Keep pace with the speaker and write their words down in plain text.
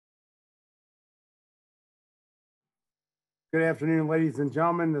Good afternoon, ladies and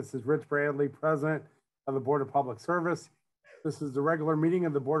gentlemen. This is Rich Bradley, President of the Board of Public Service. This is the regular meeting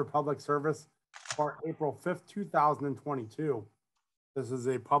of the Board of Public Service for April 5th, 2022. This is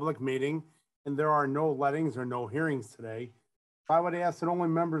a public meeting and there are no lettings or no hearings today. I would ask that only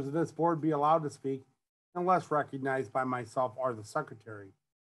members of this board be allowed to speak unless recognized by myself or the secretary.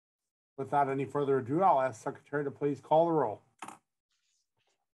 Without any further ado, I'll ask the secretary to please call the roll.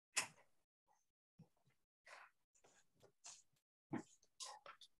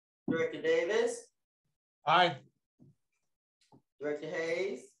 Director Davis. Aye. Director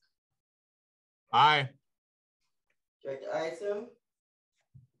Hayes. Aye. Director Isom.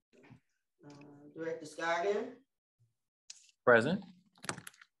 Director Scoggin. Present.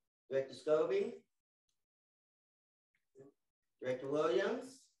 Director Scobie. Director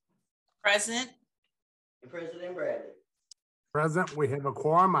Williams. Present. And President Bradley. Present, we have a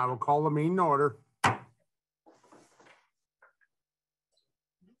quorum. I will call the meeting to order.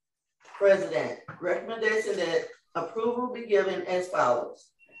 President, recommendation that approval be given as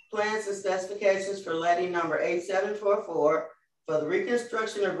follows. Plans and specifications for letting number 8744 for the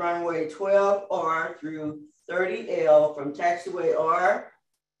reconstruction of runway 12R through 30L from taxiway R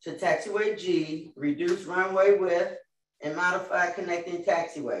to taxiway G, reduce runway width and modify connecting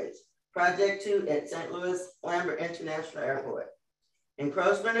taxiways. Project 2 at St. Louis Lambert International Airport.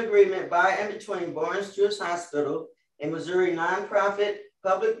 Encroachment agreement by and between Barnes-Jewish Hospital, a Missouri nonprofit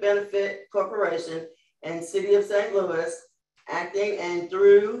public benefit corporation, and City of St. Louis, acting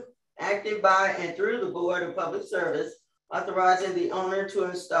by and through the Board of Public Service, authorizing the owner to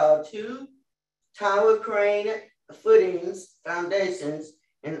install 2 tower crane footings, foundations,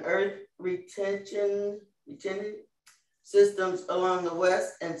 and earth retention systems along the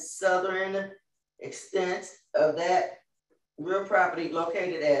west and southern extent of that real property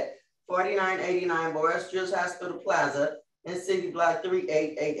located at 4989 Barnes-Jewish Hospital Plaza in City Block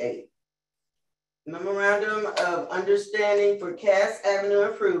 3888. Memorandum of Understanding for Cass Avenue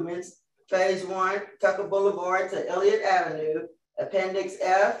Improvements, Phase 1, Tucker Boulevard to Elliott Avenue, Appendix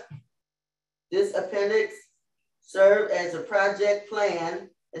F. This appendix served as a project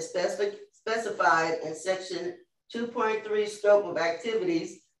plan as specified in Section 2.3 Scope of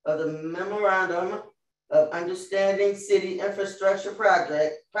Activities of the Memorandum of Understanding City Infrastructure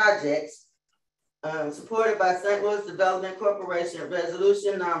Projects supported by St. Louis Development Corporation,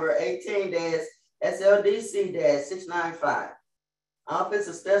 resolution number 18-SLDC-695. Office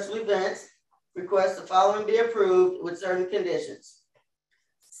of Special Events requests the following be approved with certain conditions.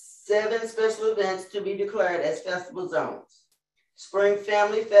 7 special events to be declared as festival zones. Spring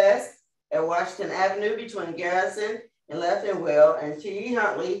Family Fest at Washington Avenue between Garrison and Leffingwell, and T.E.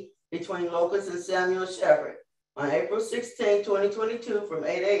 Huntley between Locust and Samuel Shepherd on April 16, 2022 from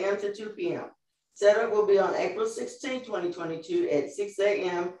 8 a.m. to 2 p.m. Setup will be on April 16, 2022 at 6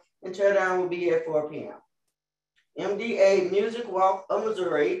 a.m. and teardown will be at 4 p.m. MDA Music Walk of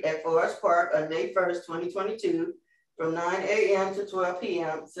Missouri at Forest Park on May 1st, 2022 from 9 a.m. to 12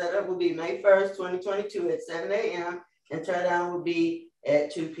 p.m. Setup will be May 1st, 2022 at 7 a.m. and teardown will be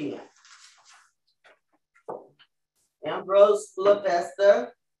at 2 p.m. Ambrose La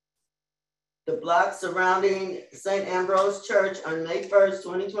Festa, the block surrounding St. Ambrose Church on May 1st,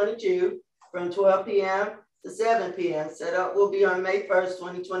 2022 from 12 p.m. to 7 p.m. Setup will be on May 1st,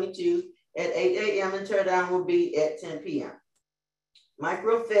 2022 at 8 a.m. and teardown will be at 10 p.m.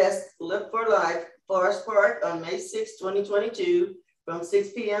 Microfest Live for Life, Forest Park on May 6, 2022 from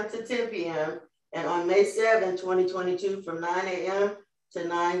 6 p.m. to 10 p.m. and on May 7, 2022 from 9 a.m. to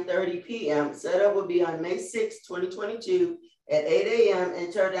 9:30 p.m. Setup will be on May 6, 2022 at 8 a.m.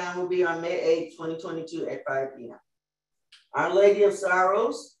 and teardown will be on May 8, 2022 at 5 p.m. Our Lady of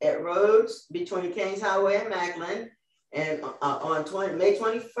Sorrows at Rhodes between Kings Highway and Macklin, and on May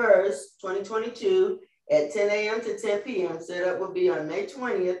 21st, 2022 at 10 a.m. to 10 p.m. Setup will be on May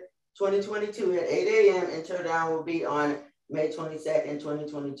 20th, 2022 at 8 a.m. and teardown will be on May 22nd,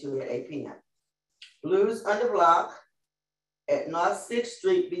 2022 at 8 p.m. Blues on the Block at North 6th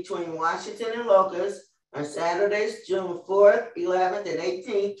Street between Washington and Locust on Saturdays, June 4th, 11th, and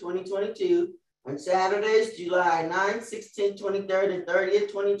 18th, 2022. On Saturdays, July 9th, 16th, 23rd, and 30th,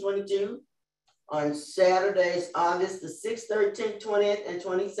 2022. On Saturdays, August the 6th, 13th, 20th, and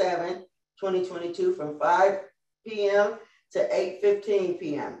 27th, 2022 from 5 p.m. to 8:15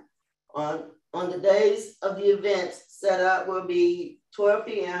 p.m. On the days of the events, setup will be 12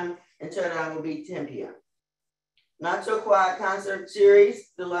 p.m. and teardown will be 10 p.m. Not So Quiet Concert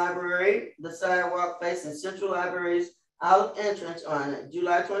Series, the library, the sidewalk facing Central Library's Olive entrance on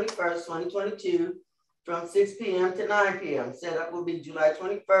July 21st, 2022 from 6 p.m. to 9 p.m. Setup will be July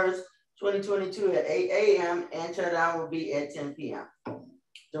 21st, 2022 at 8 a.m. and tear down will be at 10 p.m.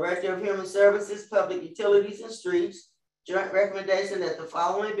 Director of Human Services, Public Utilities and Streets, joint recommendation that the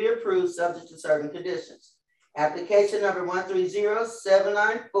following be approved subject to certain conditions. Application number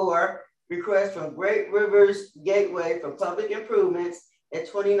 130794, request from Great Rivers Gateway for public improvements at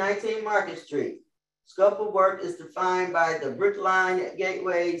 2019 Market Street. Scope of work is defined by the Brick Line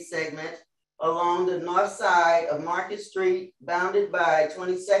Gateway segment along the north side of Market Street, bounded by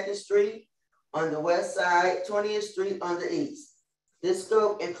 22nd Street on the west side, 20th Street on the east. This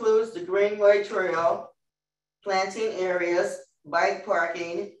scope includes the Greenway Trail, planting areas, bike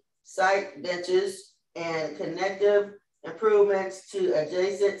parking, site benches, and connective improvements to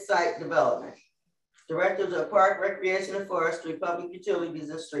adjacent site development. Directors of Park, Recreation, and Forestry, Public Utilities,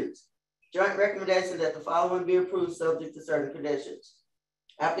 and Streets. Joint recommendation that the following be approved subject to certain conditions.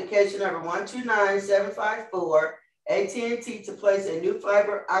 Application number 129754, AT&T to place a new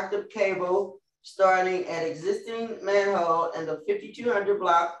fiber optic cable starting at existing manhole in the 5200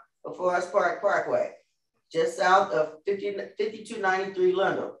 block of Forest Park Parkway, just south of 5293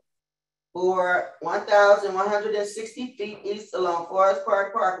 Lundell, for 1,160 feet east along Forest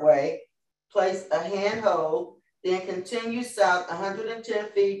Park Parkway. Place a handhold, then continue south 110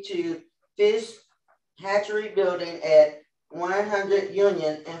 feet to Fish Hatchery Building at 100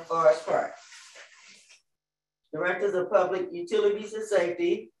 Union in Forest Park. Directors of Public Utilities and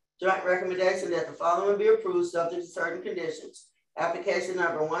Safety, joint recommendation that the following be approved subject to certain conditions. Application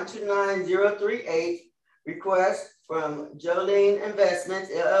number 129038, request from Jolene Investments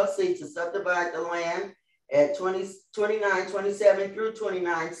LLC to subdivide the land at 2927 through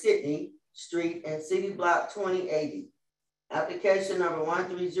 29 Sydney Street and City Block 2080. Application number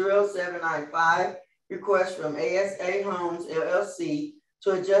 130795, request from ASA Homes LLC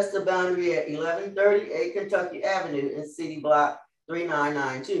to adjust the boundary at 1138 Kentucky Avenue in City Block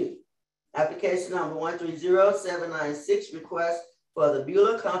 3992. Application number 130796, request for the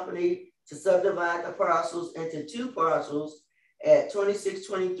Beulah Company to subdivide the parcels into two parcels at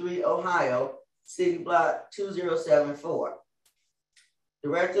 2623 Ohio, City Block 2074.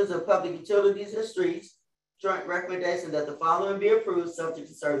 Directors of Public Utilities and Streets, joint recommendation that the following be approved subject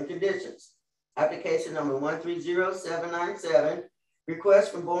to certain conditions. Application number 130797,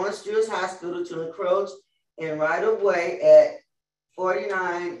 request from Bowen-Stewart Hospital to encroach in right-of-way at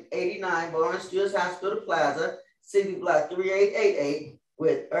 4989 Bowen-Stewart Hospital Plaza, City Block 3888,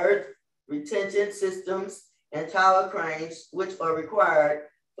 with earth retention systems and tower cranes, which are required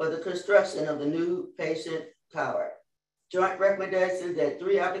for the construction of the new patient tower. Joint recommendation that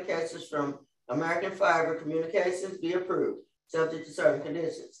 3 applications from American Fiber Communications be approved, subject to certain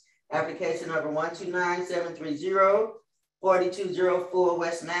conditions. Application number 129730, 4204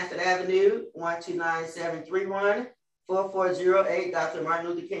 West Maffett Avenue, 129731, 4408 Dr. Martin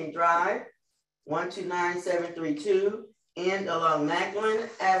Luther King Drive, 129732, and along Macklin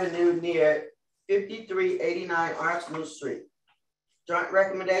Avenue near 5389 Arsenal Street. Joint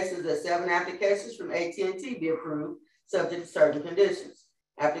recommendations that 7 applications from AT&T be approved, subject to certain conditions.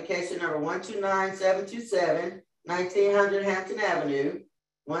 Application number 129727, 1900 Hampton Avenue,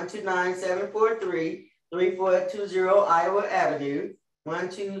 129743, 3420 Iowa Avenue,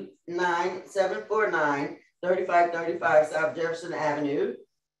 129749, 3535 South Jefferson Avenue,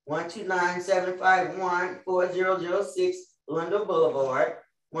 129751, 4006 Lundell Boulevard,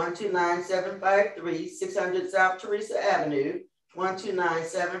 129753, 600 South Teresa Avenue,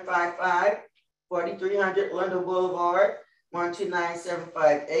 129755, 4300 Lundell Boulevard,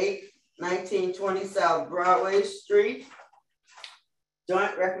 129758, 1920 South Broadway Street.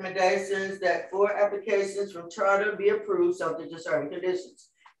 Joint recommendations that 4 applications from Charter be approved subject to certain conditions.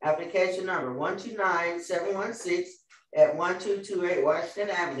 Application number 129716 at 1228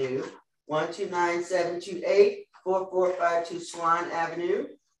 Washington Avenue, 129728 4452 Swan Avenue,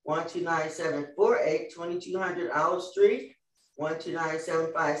 129748 2200 Olive Street,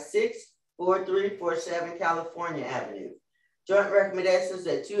 129756 4347 California Avenue. Joint recommendations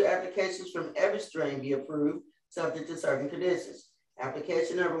that 2 applications from Everstream be approved subject to certain conditions.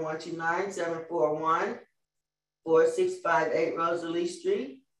 Application number 129741, 4658 Rosalie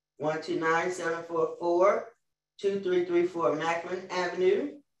Street, 129744, 2334 Macklin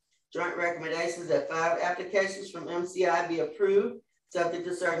Avenue. Joint recommendations that 5 applications from MCI be approved, subject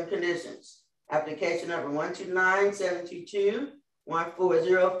to certain conditions. Application number 129722,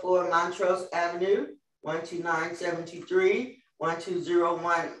 1404 Montrose Avenue, 129723,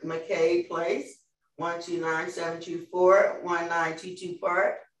 1201 McKay Place, 129724, 1922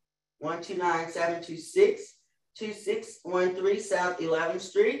 Park, 129726, 2613 South 11th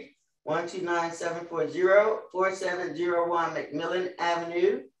Street, 129740, 4701 McMillan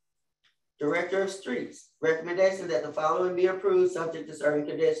Avenue, Director of Streets, recommendation that the following be approved subject to certain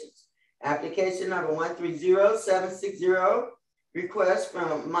conditions. Application number 130760, request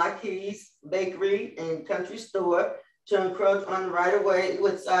from Mackey's Bakery and Country Store to encroach on the right of way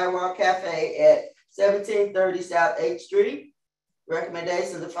with Sidewalk Cafe at 1730 South 8th Street.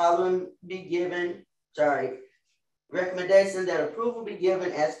 Recommendation the following be given, recommendation that approval be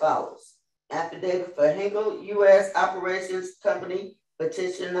given as follows. Affidavit for Henkel U.S. Operations Company,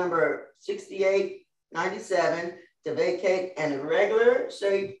 petition number 6897 to vacate an irregular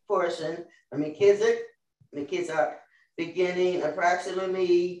shaped portion of McKissick, beginning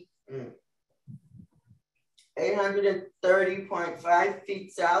approximately 830.5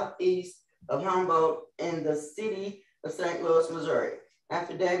 feet southeast of Humboldt in the city of St. Louis, Missouri.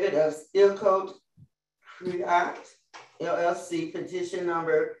 Affidavit of Steel Coat Creox LLC, petition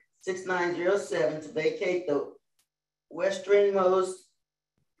number 6907 to vacate the westernmost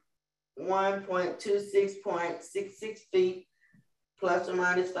 1.26.66 feet plus or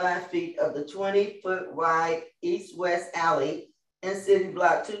minus 5 feet of the 20-foot wide east-west alley in City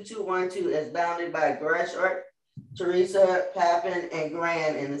Block 2212 as bounded by Grashart, Teresa, Papin, and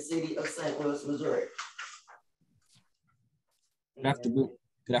Grand in the city of St. Louis, Missouri.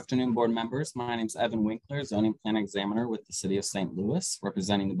 Good afternoon, board members. My name is Evan Winkler, zoning plan examiner with the city of St. Louis,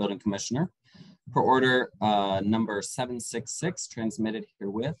 representing the building commissioner. Per order number 766 transmitted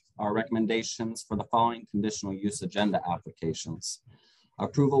herewith are recommendations for the following conditional use agenda applications.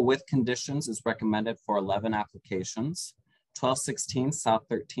 Approval with conditions is recommended for 11 applications: 1216 South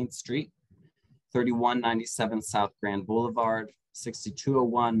 13th Street, 3197 South Grand Boulevard,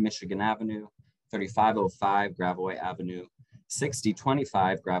 6201 Michigan Avenue, 3505 Gravois Avenue,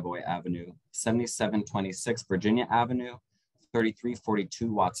 6025 Gravois Avenue, 7726 Virginia Avenue,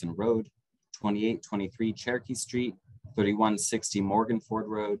 3342 Watson Road, 2823 Cherokee Street, 3160 Morganford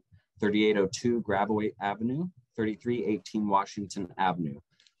Road, 3802 Gravois Avenue, 3318 Washington Avenue.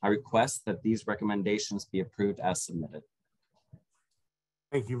 I request that these recommendations be approved as submitted.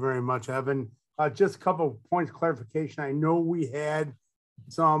 Thank you very much, Evan. Just a couple of points of clarification. I know we had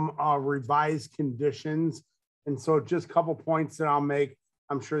some revised conditions, and so just a couple points that I'll make.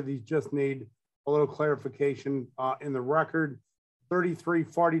 I'm sure these just need a little clarification in the record.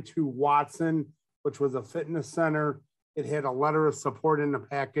 3342 Watson, which was a fitness center. It had a letter of support in the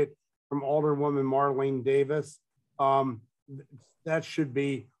packet from Alderwoman Marlene Davis. That should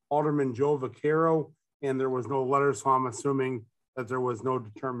be Alderman Joe Vaquero, and there was no letter, so I'm assuming that there was no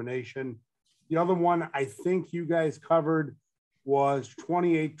determination. The other one I think you guys covered was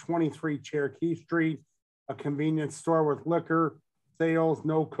 2823 Cherokee Street, a convenience store with liquor, sales,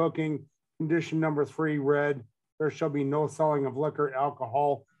 no cooking. Condition number 3 read, there shall be no selling of liquor,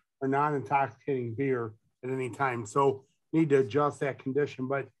 alcohol, or non-intoxicating beer at any time. So need to adjust that condition,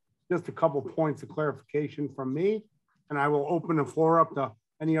 but just a couple points of clarification from me, and I will open the floor up to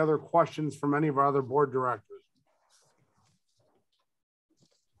any other questions from any of our other board directors.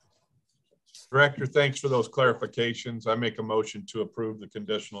 Director, thanks for those clarifications. I make a motion to approve the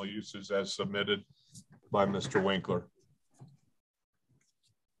conditional uses as submitted by Mr. Winkler.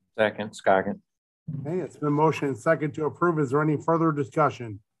 Second, Scoggin. Okay, it's been motion and second to approve. Is there any further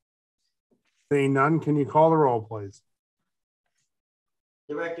discussion? Seeing none, can you call the roll, please?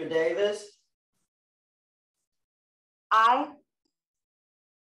 Director Davis? Aye.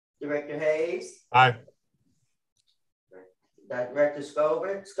 Director Hayes? Aye. Director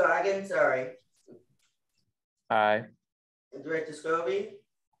Scoggin, sorry. Aye. Director Scobie?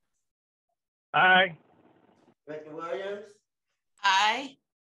 Aye. Director Williams? Aye.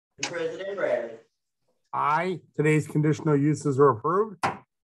 And President Bradley? Aye. Today's conditional uses are approved.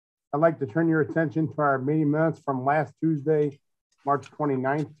 I'd like to turn your attention to our meeting minutes from last Tuesday, March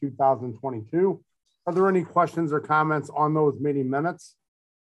 29th, 2022. Are there any questions or comments on those meeting minutes?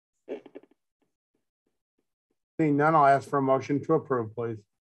 Seeing none, I'll ask for a motion to approve, please.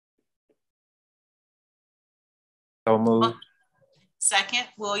 So moved. Second,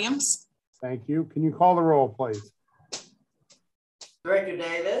 Williams. Thank you. Can you call the roll, please? Director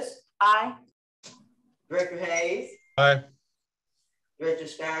Davis? Aye. Director Hayes? Aye. Director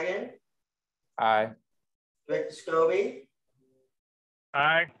Scoggin? Aye. Director Scobie?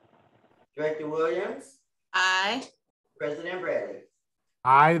 Aye. Director Williams? Aye. President Bradley?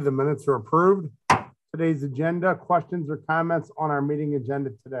 Aye, the minutes are approved. Today's agenda, questions or comments on our meeting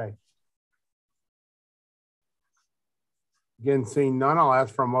agenda today? Again, seeing none, I'll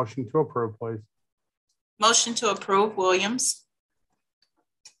ask for a motion to approve, please. Motion to approve, Williams.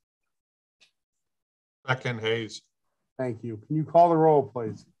 Second, Hayes. Thank you. Can you call the roll,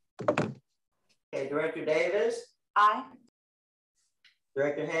 please? Okay, Director Davis? Aye.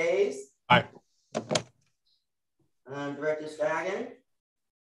 Director Hayes? Aye. Director Scoggin,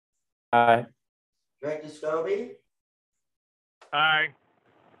 Aye. Director Scobie, Aye.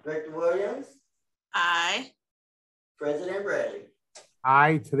 Director Williams, Aye. President Bradley.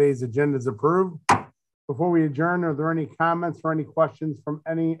 Aye, today's agenda is approved. Before we adjourn, are there any comments or any questions from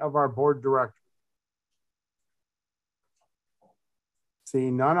any of our board directors?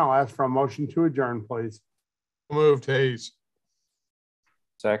 Seeing none, I'll ask for a motion to adjourn, please. Moved, Hayes.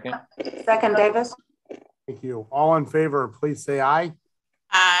 Second. Second, Davis. Thank you. All in favor, please say aye.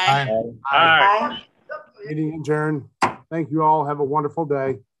 Aye. Aye. Meeting adjourned. Thank you all. Have a wonderful day.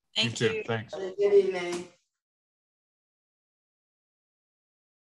 You Thank too. you. Thanks. Good evening.